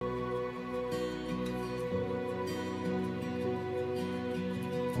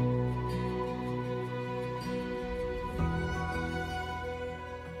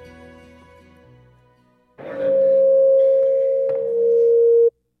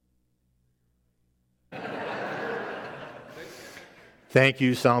Thank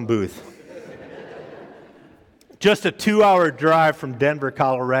you, sound booth. Just a 2-hour drive from Denver,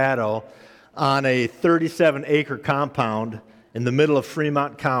 Colorado, on a 37-acre compound in the middle of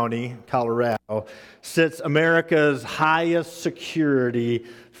Fremont County, Colorado, sits America's highest security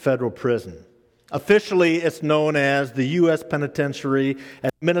federal prison. Officially, it's known as the U.S. Penitentiary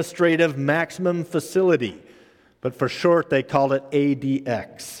Administrative Maximum Facility, but for short, they call it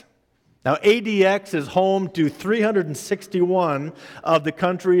ADX. Now, ADX is home to 361 of the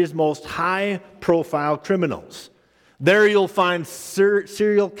country's most high-profile criminals. There you'll find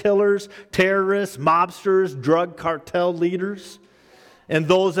serial killers, terrorists, mobsters, drug cartel leaders, and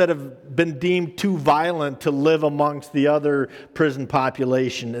those that have been deemed too violent to live amongst the other prison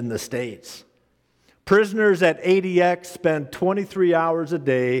population in the States. Prisoners at ADX spend 23 hours a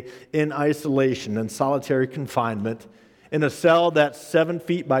day in isolation and solitary confinement in a cell that's 7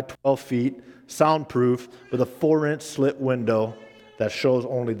 feet by 12 feet, soundproof, with a 4-inch slit window that shows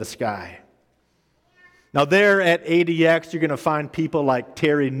only the sky. Now there at ADX, you're going to find people like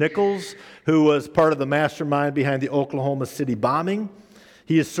Terry Nichols, who was part of the mastermind behind the Oklahoma City bombing.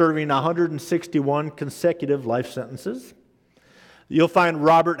 He is serving 161 consecutive life sentences. You'll find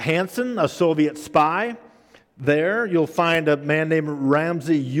Robert Hansen, a Soviet spy. There you'll find a man named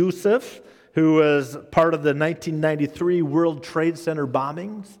Ramzi Youssef, who was part of the 1993 World Trade Center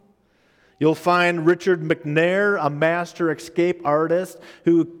bombings. You'll find Richard McNair, a master escape artist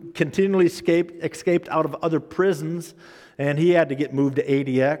who continually escaped out of other prisons, and he had to get moved to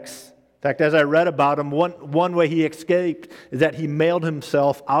ADX. In fact, as I read about him, one way he escaped is that he mailed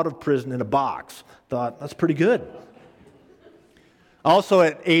himself out of prison in a box. Thought, that's pretty good. Also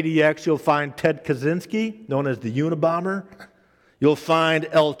at ADX, you'll find Ted Kaczynski, known as the Unabomber. You'll find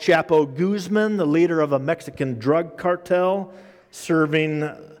El Chapo Guzman, the leader of a Mexican drug cartel, serving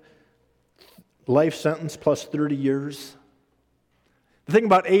life sentence plus 30 years. The thing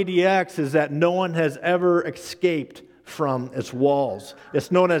about ADX is that no one has ever escaped from its walls. It's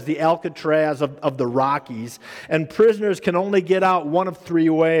known as the Alcatraz of the Rockies, and prisoners can only get out one of 3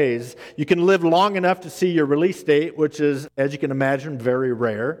 ways. You can live long enough to see your release date, which is, as you can imagine, very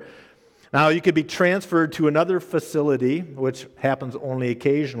rare. Now, you could be transferred to another facility, which happens only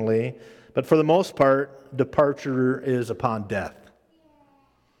occasionally, but for the most part, departure is upon death.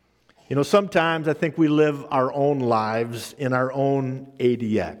 You know, sometimes I think we live our own lives in our own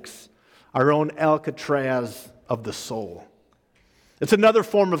ADX, our own Alcatraz of the soul. It's another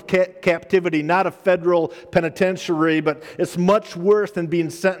form of captivity, not a federal penitentiary, but it's much worse than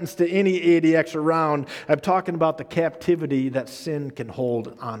being sentenced to any ADX around. I'm talking about the captivity that sin can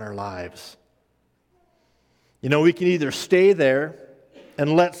hold on our lives. You know, we can either stay there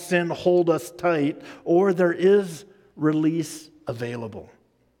and let sin hold us tight, or there is release available.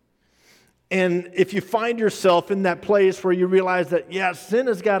 And if you find yourself in that place where you realize that, yeah, sin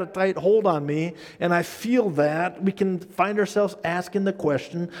has got a tight hold on me, and I feel that, we can find ourselves asking the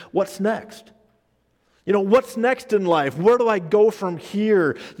question, what's next? You know, what's next in life? Where do I go from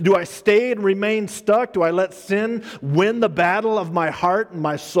here? Do I stay and remain stuck? Do I let sin win the battle of my heart and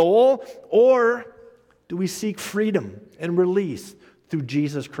my soul? Or do we seek freedom and release through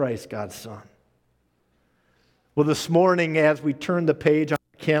Jesus Christ, God's Son? Well, this morning, as we turn the page on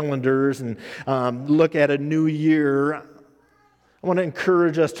calendars and look at a new year, I want to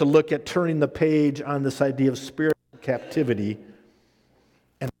encourage us to look at turning the page on this idea of spiritual captivity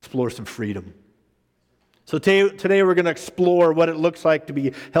and explore some freedom. So today we're going to explore what it looks like to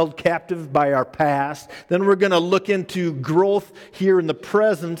be held captive by our past. Then we're going to look into growth here in the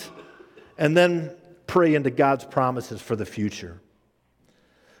present, and then pray into God's promises for the future.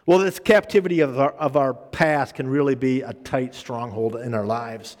 Well, this captivity of our past can really be a tight stronghold in our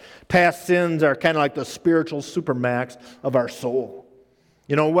lives. Past sins are kind of like the spiritual supermax of our soul.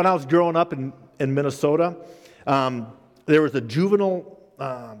 You know, when I was growing up in Minnesota, there was a juvenile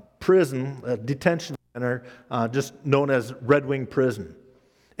prison, a detention center, just known as Red Wing Prison.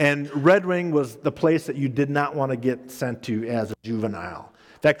 And Red Wing was the place that you did not want to get sent to as a juvenile.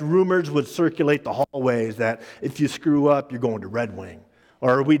 In fact, rumors would circulate the hallways that if you screw up, you're going to Red Wing.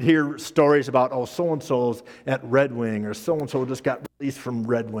 Or we'd hear stories about, oh, so-and-so's at Red Wing, or so-and-so just got released from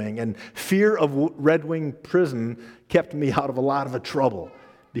Red Wing. And fear of Red Wing prison kept me out of a lot of trouble,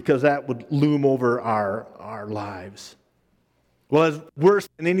 because that would loom over our lives. Well, as worse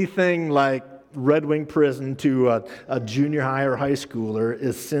than anything like Red Wing prison to a junior high or high schooler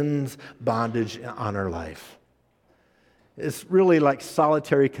is sin's bondage on our life. It's really like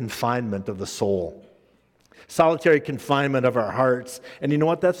solitary confinement of the soul. Solitary confinement of our hearts. And you know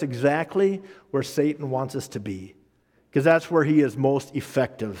what? That's exactly where Satan wants us to be, because that's where he is most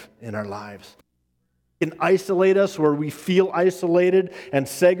effective in our lives. can isolate us where we feel isolated and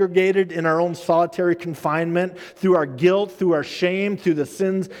segregated in our own solitary confinement through our guilt, through our shame, through the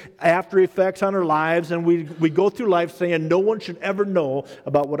sin's after effects on our lives. And we go through life saying, no one should ever know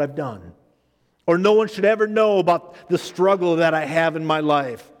about what I've done. Or no one should ever know about the struggle that I have in my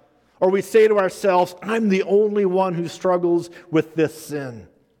life. Or we say to ourselves, I'm the only one who struggles with this sin.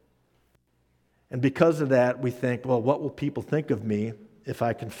 And because of that, we think, well, what will people think of me if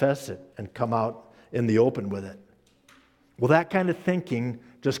I confess it and come out in the open with it? Well, that kind of thinking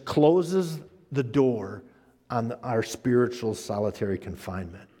just closes the door on our spiritual solitary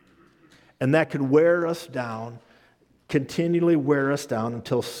confinement. And that could wear us down, continually wear us down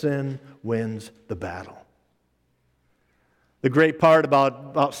until sin wins the battle. The great part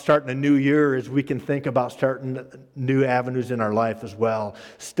about starting a new year is we can think about starting new avenues in our life as well,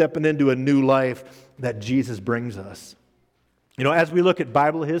 stepping into a new life that Jesus brings us. You know, as we look at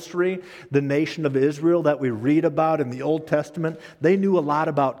Bible history, the nation of Israel that we read about in the Old Testament, they knew a lot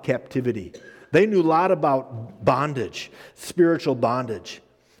about captivity. They knew a lot about bondage, spiritual bondage.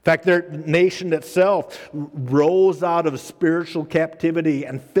 In fact, their nation itself rose out of spiritual captivity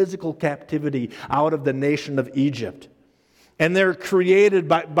and physical captivity out of the nation of Egypt. And they're created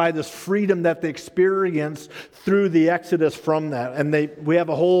by this freedom that they experience through the Exodus from that. And we have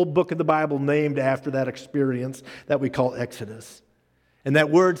a whole book of the Bible named after that experience that we call Exodus. And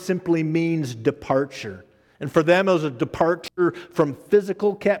that word simply means departure. And for them, it was a departure from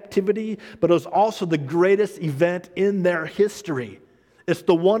physical captivity, but it was also the greatest event in their history. It's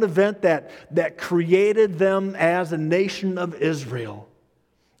the one event that created them as a nation of Israel.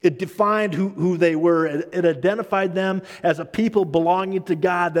 It defined who they were. It identified them as a people belonging to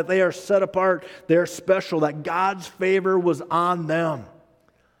God, that they are set apart, they're special, that God's favor was on them.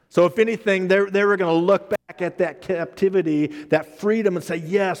 So if anything, they were going to look back at that captivity, that freedom, and say,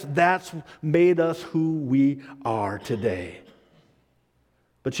 yes, that's made us who we are today.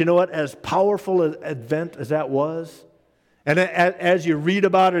 But you know what? As powerful an event as that was, and as you read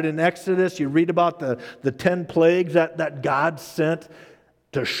about it in Exodus, you read about the 10 plagues that God sent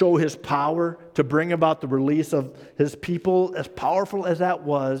to show His power, to bring about the release of His people. As powerful as that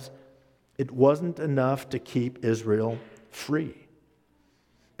was, it wasn't enough to keep Israel free.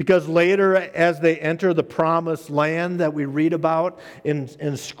 Because later, as they enter the promised land that we read about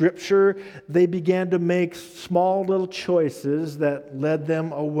in Scripture, they began to make small little choices that led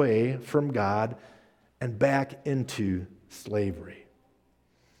them away from God and back into slavery.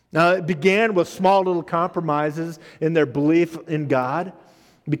 Now, it began with small little compromises in their belief in God,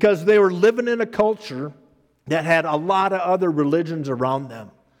 because they were living in a culture that had a lot of other religions around them,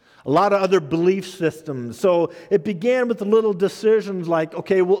 a lot of other belief systems. So it began with the little decisions like,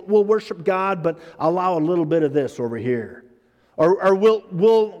 okay, we'll worship God, but allow a little bit of this over here. Or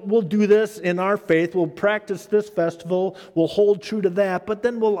we'll do this in our faith, we'll practice this festival, we'll hold true to that, but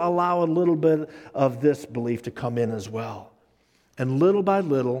then we'll allow a little bit of this belief to come in as well. And little by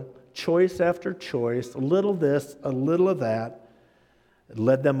little, choice after choice, a little this, a little of that, it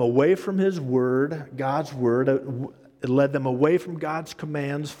led them away from His Word, God's Word. It led them away from God's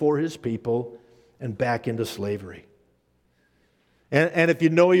commands for His people and back into slavery. And if you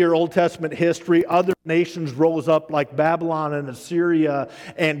know your Old Testament history, other nations rose up like Babylon and Assyria,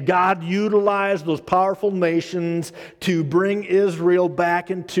 and God utilized those powerful nations to bring Israel back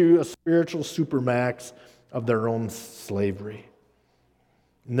into a spiritual supermax of their own slavery.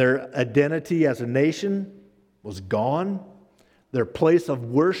 And their identity as a nation was gone. Their place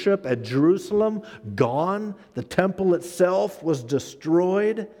of worship at Jerusalem, gone. The temple itself was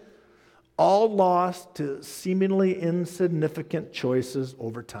destroyed. All lost to seemingly insignificant choices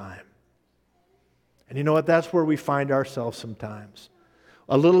over time. And you know what? That's where we find ourselves sometimes.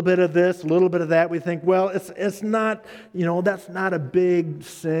 A little bit of this, a little bit of that. We think, well, it's not, that's not a big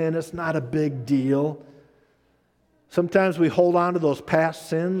sin. It's not a big deal. Sometimes we hold on to those past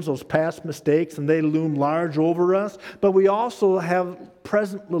sins, those past mistakes, and they loom large over us. But we also have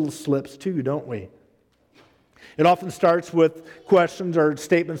present little slips too, don't we? It often starts with questions or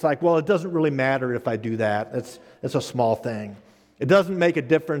statements like, well, it doesn't really matter if I do that. It's a small thing. It doesn't make a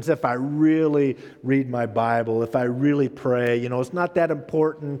difference if I really read my Bible, if I really pray. It's not that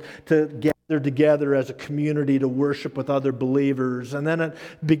important to gather together as a community to worship with other believers. And then it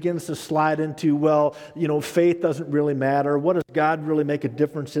begins to slide into, well, faith doesn't really matter. What does God really make a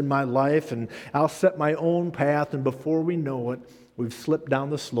difference in my life? And I'll set my own path. And before we know it, we've slipped down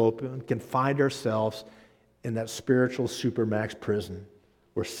the slope and can find ourselves in that spiritual supermax prison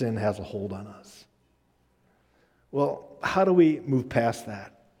where sin has a hold on us. Well, how do we move past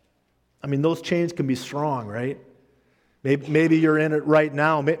that? I mean, those chains can be strong, right? Maybe you're in it right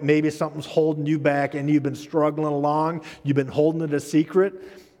now. Maybe something's holding you back and you've been struggling along. You've been holding it a secret,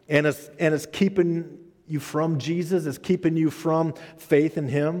 and it's keeping you from Jesus. It's keeping you from faith in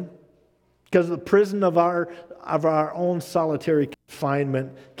Him. Because the prison of our own solitary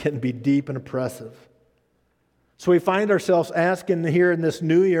confinement can be deep and oppressive. So we find ourselves asking here in this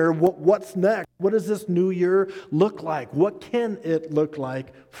new year, what's next? What does this new year look like? What can it look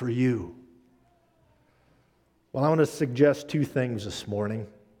like for you? Well, I want to suggest two things this morning.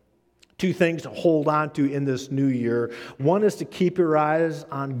 Two things to hold on to in this new year. One is to keep your eyes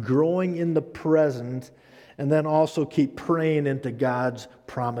on growing in the present, and then also keep praying into God's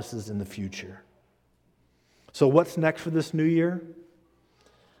promises in the future. So what's next for this new year?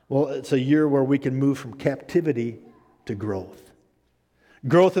 Well, it's a year where we can move from captivity to growth.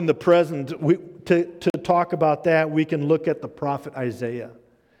 Growth in the present. To talk about that, we can look at the prophet Isaiah.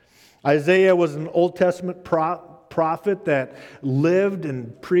 Isaiah was an Old Testament prophet that lived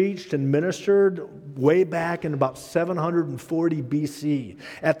and preached and ministered way back in about 740 BC,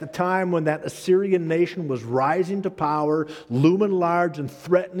 at the time when that Assyrian nation was rising to power, looming large and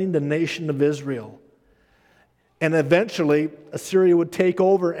threatening the nation of Israel. And eventually, Assyria would take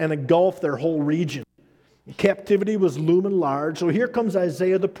over and engulf their whole region. Captivity was looming large. So here comes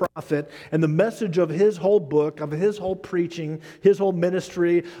Isaiah the prophet, and the message of his whole book, of his whole preaching, his whole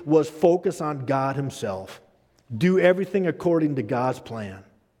ministry was focus on God Himself. Do everything according to God's plan.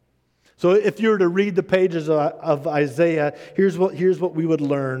 So if you were to read the pages of Isaiah, here's what we would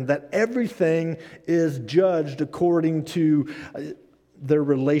learn, that everything is judged according to their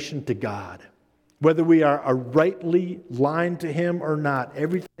relation to God. Whether we are rightly aligned to Him or not,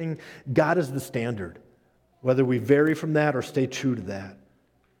 everything, God is the standard. Whether we vary from that or stay true to that.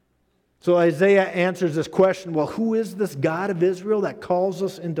 So Isaiah answers this question, well, who is this God of Israel that calls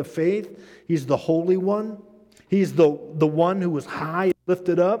us into faith? He's the Holy One. He's the one who was high and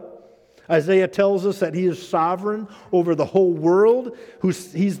lifted up. Isaiah tells us that He is sovereign over the whole world.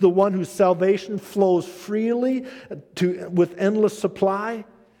 He's the one whose salvation flows freely with endless supply.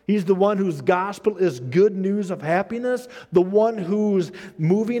 He's the one whose gospel is good news of happiness, the one who's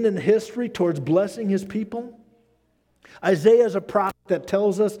moving in history towards blessing His people. Isaiah is a prophet that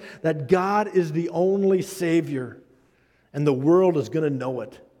tells us that God is the only Savior, and the world is going to know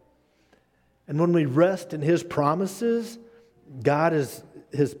it. And when we rest in His promises, God is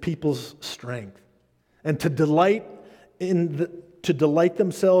His people's strength. And to delight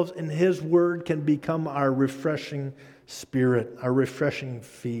themselves in His word can become our refreshing spirit, our refreshing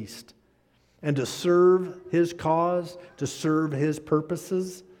feast. And to serve His cause, to serve His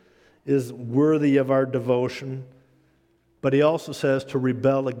purposes, is worthy of our devotion. But He also says to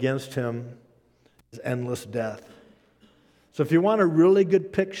rebel against Him is endless death. So if you want a really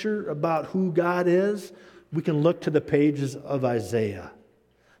good picture about who God is, we can look to the pages of Isaiah.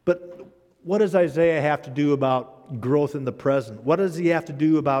 But what does Isaiah have to do about growth in the present? What does he have to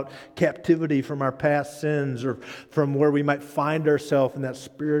do about captivity from our past sins or from where we might find ourselves in that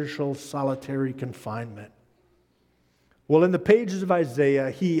spiritual solitary confinement? Well, in the pages of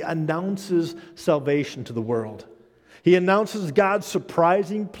Isaiah, he announces salvation to the world. He announces God's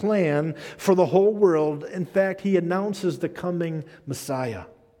surprising plan for the whole world. In fact, he announces the coming Messiah.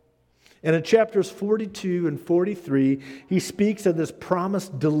 And in chapters 42 and 43, he speaks of this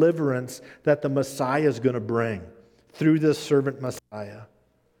promised deliverance that the Messiah is going to bring through this servant Messiah.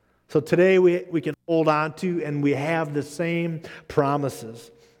 So today we can hold on to, and we have the same promises.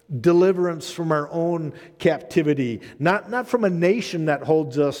 Deliverance from our own captivity, not from a nation that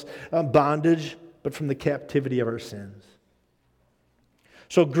holds us bondage, but from the captivity of our sins.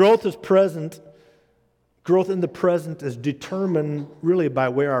 So growth in the present is determined really by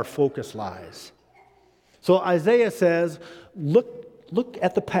where our focus lies. So Isaiah says, look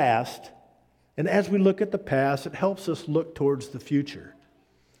at the past, and as we look at the past, it helps us look towards the future.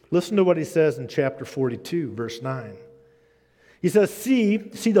 Listen to what he says in chapter 42, verse 9. He says, See,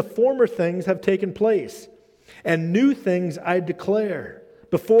 the former things have taken place, and new things I declare.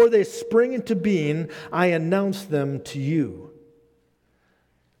 Before they spring into being, I announce them to you.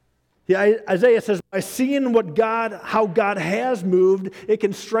 Yeah, Isaiah says, by seeing how God has moved, it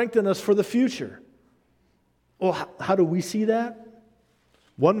can strengthen us for the future. Well, how do we see that?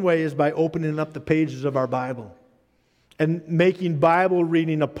 One way is by opening up the pages of our Bible and making Bible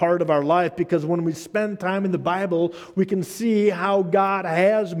reading a part of our life, because when we spend time in the Bible, we can see how God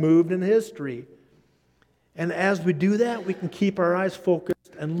has moved in history. And as we do that, we can keep our eyes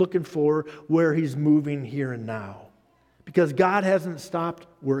focused and looking for where He's moving here and now. Because God hasn't stopped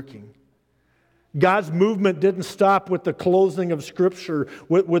working. God's movement didn't stop with the closing of Scripture,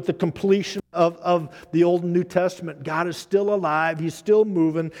 with the completion of the Old and New Testament. God is still alive, He's still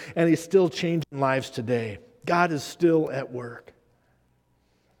moving, and He's still changing lives today. God is still at work.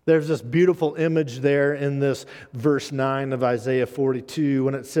 There's this beautiful image there in this verse 9 of Isaiah 42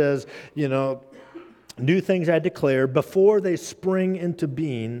 when it says, new things I declare, before they spring into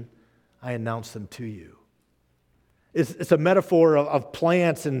being, I announce them to you. It's a metaphor of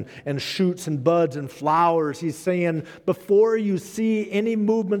plants and shoots and buds and flowers. He's saying, before you see any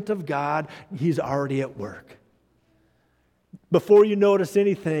movement of God, He's already at work. Before you notice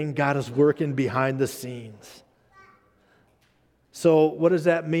anything, God is working behind the scenes. So what does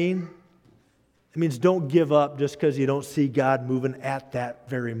that mean? It means don't give up just because you don't see God moving at that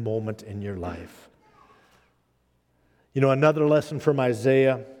very moment in your life. Another lesson from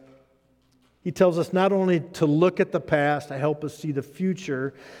Isaiah, he tells us not only to look at the past to help us see the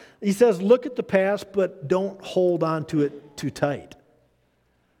future, he says look at the past, but don't hold on to it too tight.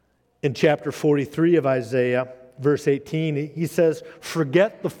 In chapter 43 of Isaiah, verse 18, he says,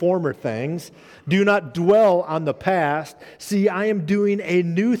 forget the former things. Do not dwell on the past. See, I am doing a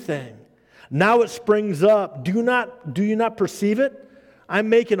new thing. Now it springs up. Do you not perceive it? I'm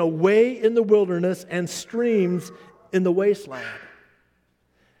making a way in the wilderness and streams in the wasteland.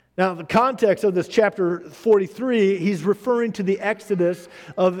 Now, the context of this chapter 43, he's referring to the exodus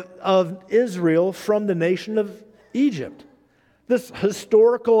of Israel from the nation of Egypt. This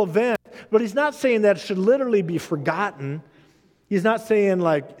historical event, but he's not saying that it should literally be forgotten. He's not saying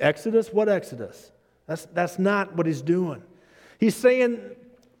like Exodus. What Exodus? That's not what he's doing. He's saying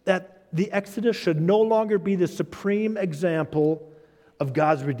that the Exodus should no longer be the supreme example of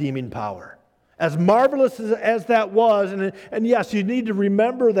God's redeeming power. As marvelous as that was, and yes, you need to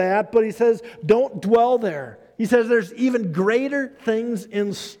remember that, but he says, don't dwell there. He says there's even greater things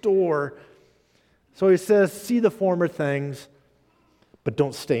in store. So he says, see the former things, but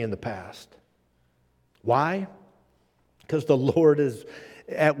don't stay in the past. Why? Because the Lord is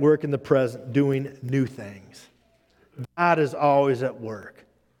at work in the present doing new things. God is always at work.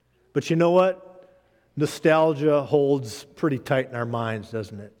 But you know what? Nostalgia holds pretty tight in our minds,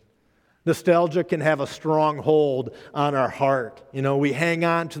 doesn't it? Nostalgia can have a strong hold on our heart. We hang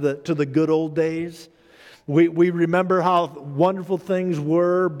on to the good old days. We remember how wonderful things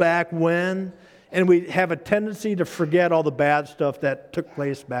were back when, and we have a tendency to forget all the bad stuff that took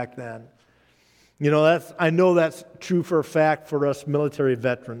place back then. I know that's true for a fact for us military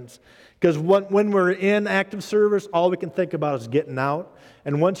veterans. Because when we're in active service, all we can think about is getting out.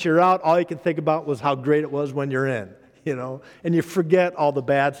 And once you're out, all you can think about was how great it was when you're in, And you forget all the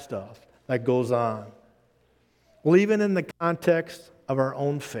bad stuff that goes on. Well, even in the context of our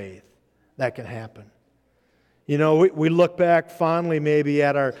own faith, that can happen. We look back fondly maybe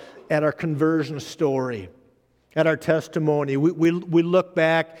at our conversion story, at our testimony. We look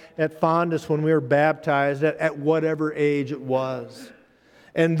back at fondness when we were baptized at whatever age it was.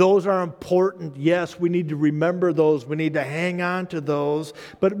 And those are important. Yes, we need to remember those. We need to hang on to those.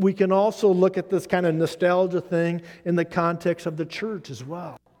 But we can also look at this kind of nostalgia thing in the context of the church as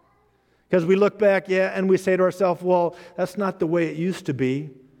well. Because we look back, and we say to ourselves, well, that's not the way it used to be.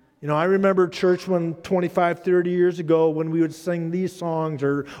 I remember church when 25, 30 years ago when we would sing these songs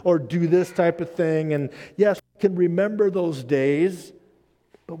or do this type of thing. And yes, we can remember those days,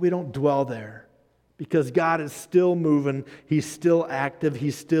 but we don't dwell there. Because God is still moving, He's still active,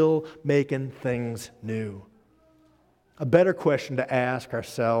 He's still making things new. A better question to ask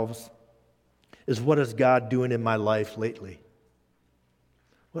ourselves is, what is God doing in my life lately?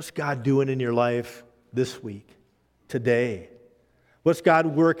 What's God doing in your life this week, today? What's God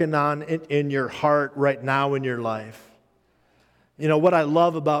working on in your heart right now in your life? What I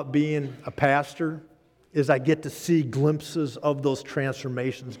love about being a pastor is I get to see glimpses of those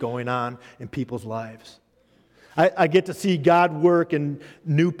transformations going on in people's lives. I get to see God work in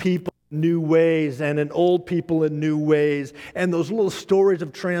new people, new ways, and in old people in new ways. And those little stories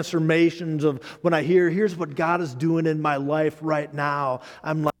of transformations of when I hear, here's what God is doing in my life right now,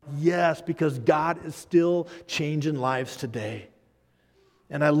 I'm like, yes, because God is still changing lives today.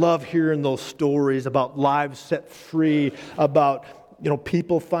 And I love hearing those stories about lives set free, about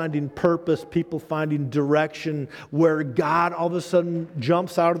people finding purpose, people finding direction, where God all of a sudden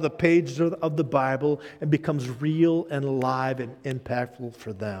jumps out of the pages of the Bible and becomes real and alive and impactful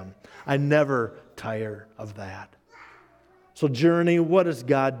for them. I never tire of that. So Journey, what is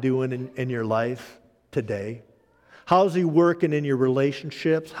God doing in your life today? How's He working in your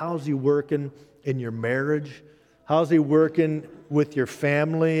relationships? How's He working in your marriage? How's He working with your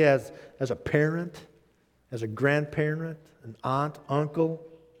family as a parent, as a grandparent, an aunt, uncle?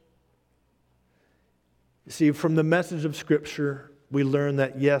 See, from the message of Scripture, we learn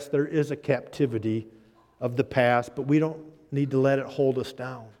that yes, there is a captivity of the past, but we don't need to let it hold us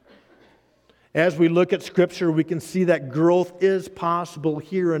down. As we look at Scripture, we can see that growth is possible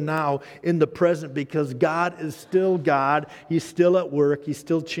here and now in the present because God is still God. He's still at work. He's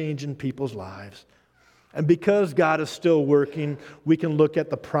still changing people's lives. And because God is still working, we can look at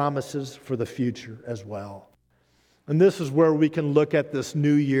the promises for the future as well. And this is where we can look at this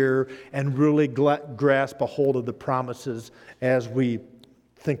new year and really grasp a hold of the promises as we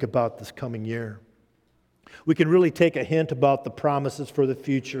think about this coming year. We can really take a hint about the promises for the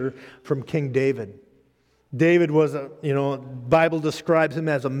future from King David. David was Bible describes him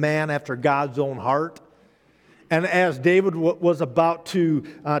as a man after God's own heart. And as David was about to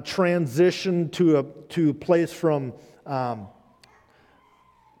transition to a place from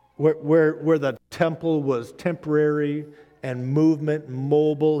where the temple was temporary and movement,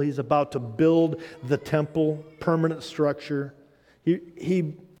 mobile, he's about to build the temple, permanent structure.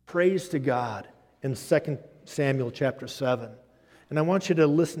 He prays to God in 2 Samuel chapter 7. And I want you to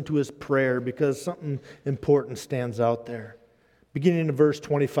listen to his prayer because something important stands out there. Beginning in verse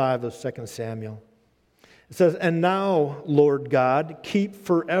 25 of 2 Samuel. It says, "And now, Lord God, keep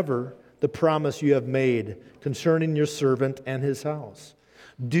forever the promise you have made concerning your servant and his house.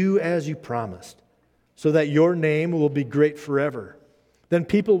 Do as you promised, so that your name will be great forever. Then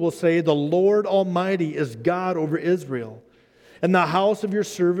people will say, 'The Lord Almighty is God over Israel, and the house of your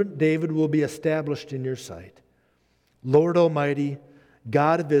servant David will be established in your sight. Lord Almighty,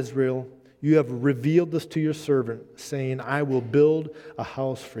 God of Israel, you have revealed this to your servant, saying, I will build a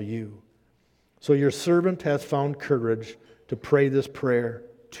house for you. So your servant has found courage to pray this prayer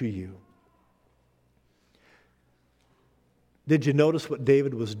to you.'" Did you notice what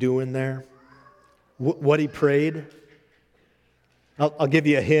David was doing there? What he prayed? I'll give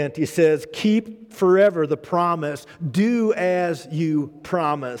you a hint. He says, keep forever the promise. Do as you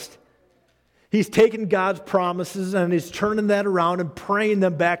promised. He's taking God's promises and he's turning that around and praying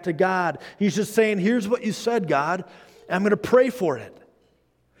them back to God. He's just saying, here's what you said, God. I'm going to pray for it.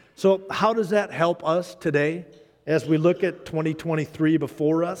 So how does that help us today as we look at 2023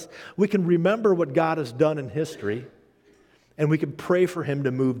 before us? We can remember what God has done in history. And we can pray for him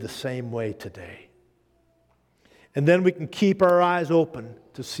to move the same way today. And then we can keep our eyes open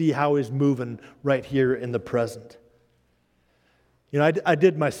to see how he's moving right here in the present. I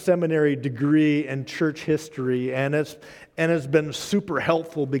did my seminary degree in church history, and it's been super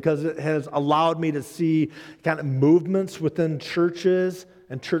helpful because it has allowed me to see kind of movements within churches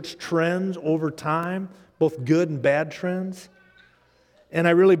and church trends over time, both good and bad trends. And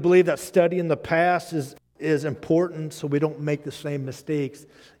I really believe that studying the past is important so we don't make the same mistakes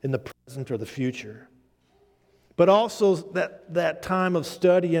in the present or the future. But also that time of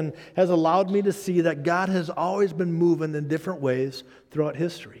studying has allowed me to see that God has always been moving in different ways throughout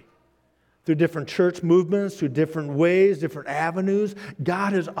history. Through different church movements, through different ways, different avenues,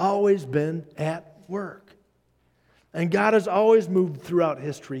 God has always been at work. And God has always moved throughout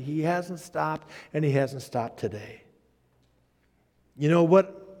history. He hasn't stopped, and he hasn't stopped today. You know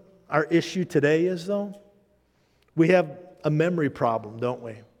what our issue today is, though? We have a memory problem, don't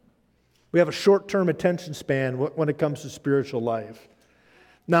we? We have a short-term attention span when it comes to spiritual life.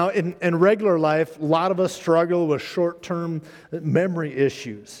 Now, in regular life, a lot of us struggle with short-term memory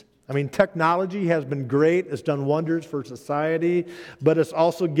issues. I mean, technology has been great. It's done wonders for society, but it's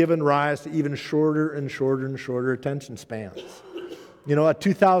also given rise to even shorter and shorter and shorter attention spans. A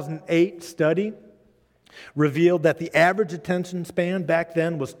 2008 study revealed that the average attention span back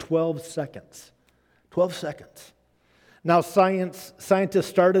then was 12 seconds. 12 seconds. Now, scientists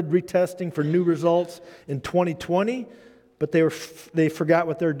started retesting for new results in 2020, but they forgot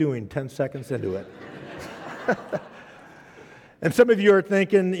what they're doing 10 seconds into it. And some of you are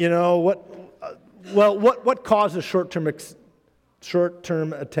thinking, what causes short-term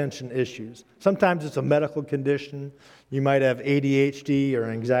attention issues? Sometimes it's a medical condition. You might have ADHD or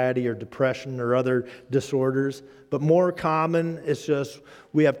anxiety or depression or other disorders. But more common, it's just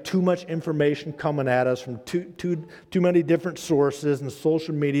we have too much information coming at us from too many different sources, and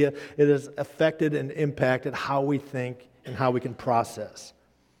social media, it has affected and impacted how we think and how we can process.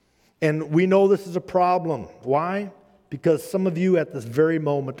 And we know this is a problem. Why? Because some of you at this very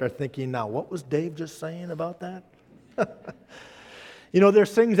moment are thinking, now, what was Dave just saying about that?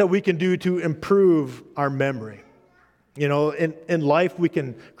 There's things that we can do to improve our memory. In life, we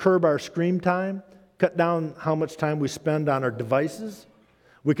can curb our screen time, cut down how much time we spend on our devices.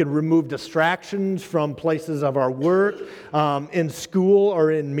 We can remove distractions from places of our work, in school or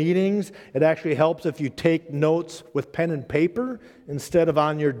in meetings. It actually helps if you take notes with pen and paper instead of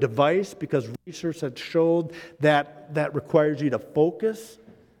on your device, because research has showed that that requires you to focus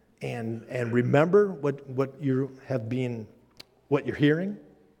and remember what you're hearing.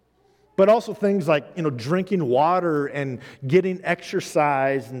 But also things like, drinking water and getting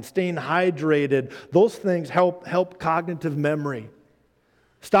exercise and staying hydrated. Those things help cognitive memory.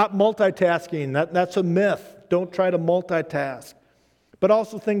 Stop multitasking. That's a myth. Don't try to multitask. But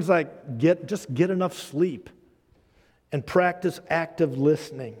also things like just get enough sleep and practice active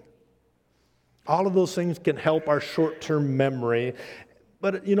listening. All of those things can help our short-term memory.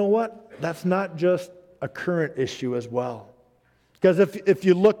 But you know what? That's not just a current issue as well. Because if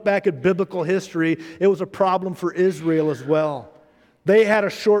you look back at biblical history, it was a problem for Israel as well. They had a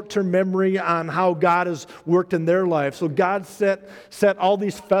short-term memory on how God has worked in their life. So God set all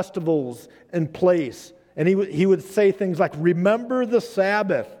these festivals in place. And he would say things like, remember the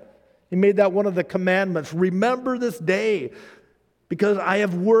Sabbath. He made that one of the commandments. Remember this day, because I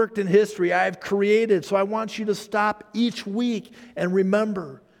have worked in history. I have created. So I want you to stop each week and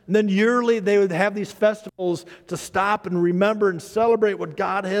remember. And then yearly they would have these festivals to stop and remember and celebrate what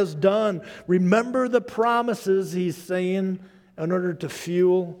God has done. Remember the promises, he's saying, in order to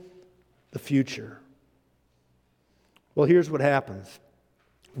fuel the future. Well, here's what happens.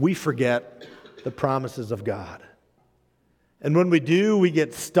 We forget the promises of God. And when we do, we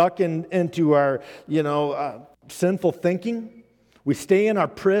get stuck into our, sinful thinking. We stay in our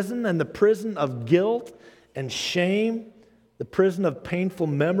prison, and the prison of guilt and shame, the prison of painful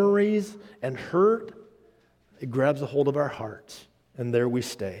memories and hurt. It grabs a hold of our hearts, and there we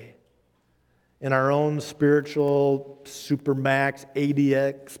stay. In our own spiritual supermax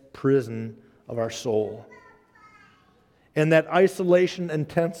ADX prison of our soul. And that isolation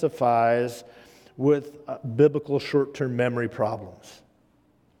intensifies with biblical short-term memory problems.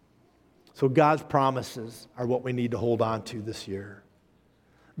 So God's promises are what we need to hold on to this year.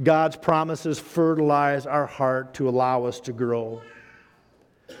 God's promises fertilize our heart to allow us to grow.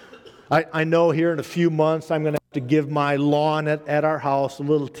 I know here in a few months I'm going to have to give my lawn at our house a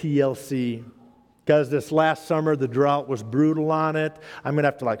little TLC. Because this last summer, the drought was brutal on it. I'm going to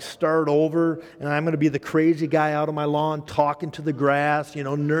have to start over, and I'm going to be the crazy guy out on my lawn talking to the grass,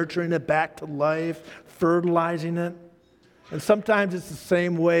 nurturing it back to life, fertilizing it. And sometimes it's the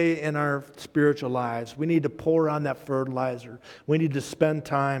same way in our spiritual lives. We need to pour on that fertilizer. We need to spend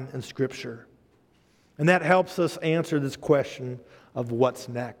time in Scripture. And that helps us answer this question of what's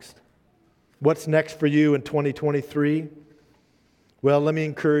next. What's next for you in 2023? Well, let me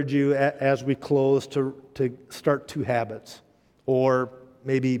encourage you as we close to start 2 habits, or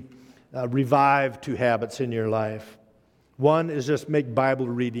maybe revive 2 habits in your life. One is just make Bible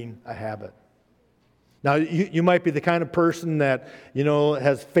reading a habit. Now, you might be the kind of person that,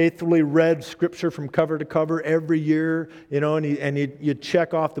 has faithfully read Scripture from cover to cover every year, and you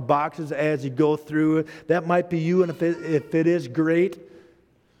check off the boxes as you go through it. That might be you, and if it is, great.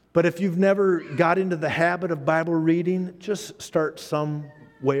 But if you've never got into the habit of Bible reading, just start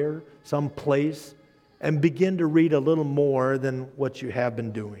somewhere, someplace, and begin to read a little more than what you have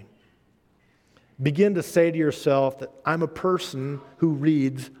been doing. Begin to say to yourself that I'm a person who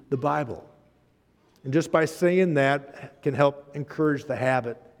reads the Bible. And just by saying that can help encourage the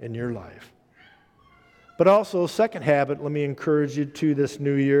habit in your life. But also, second habit, let me encourage you to this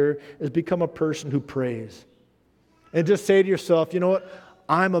new year, is become a person who prays. And just say to yourself, you know what?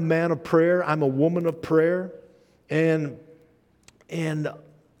 I'm a man of prayer. I'm a woman of prayer. And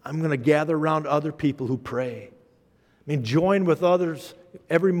I'm going to gather around other people who pray. Join with others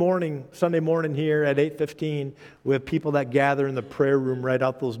every morning, Sunday morning here at 8:15. We have people that gather in the prayer room right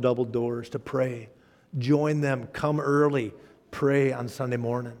out those double doors to pray. Join them. Come early. Pray on Sunday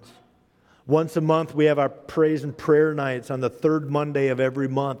mornings. Once a month, we have our praise and prayer nights on the third Monday of every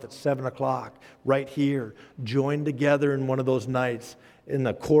month at 7 o'clock right here. Join together in one of those nights in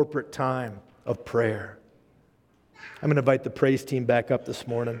the corporate time of prayer. I'm going to invite the praise team back up this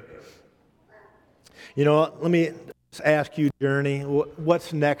morning. Let me just ask you, Journey,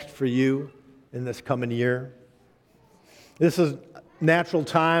 what's next for you in this coming year? This is a natural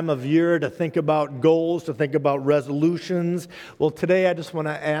time of year to think about goals, to think about resolutions. Well, today I just want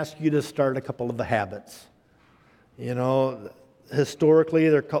to ask you to start a couple of the habits. Historically,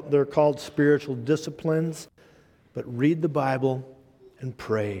 they're called spiritual disciplines, but read the Bible and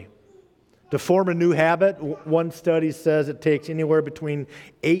pray. To form a new habit, one study says it takes anywhere between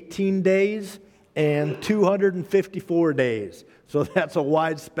 18 days and 254 days. So that's a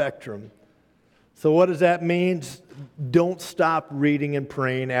wide spectrum. So what does that mean? Don't stop reading and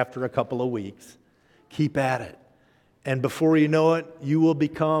praying after a couple of weeks. Keep at it. And before you know it, you will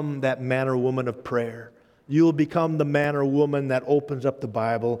become that man or woman of prayer. You will become the man or woman that opens up the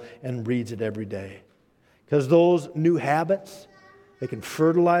Bible and reads it every day. Because those new habits, they can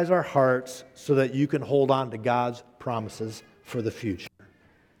fertilize our hearts so that you can hold on to God's promises for the future.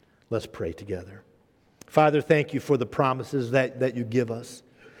 Let's pray together. Father, thank you for the promises that you give us.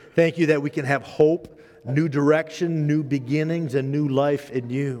 Thank you that we can have hope, new direction, new beginnings, and new life in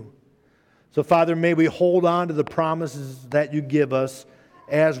you. So, Father, may we hold on to the promises that you give us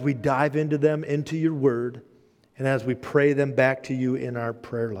as we dive into them, into your word, and as we pray them back to you in our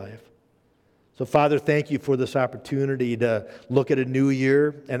prayer life. So, Father, thank you for this opportunity to look at a new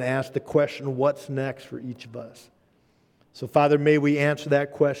year and ask the question, what's next for each of us? So, Father, may we answer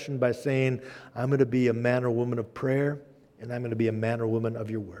that question by saying, I'm going to be a man or woman of prayer, and I'm going to be a man or woman of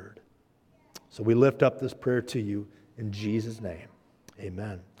your word. So we lift up this prayer to you in Jesus' name.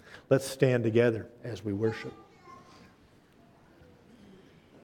 Amen. Let's stand together as we worship.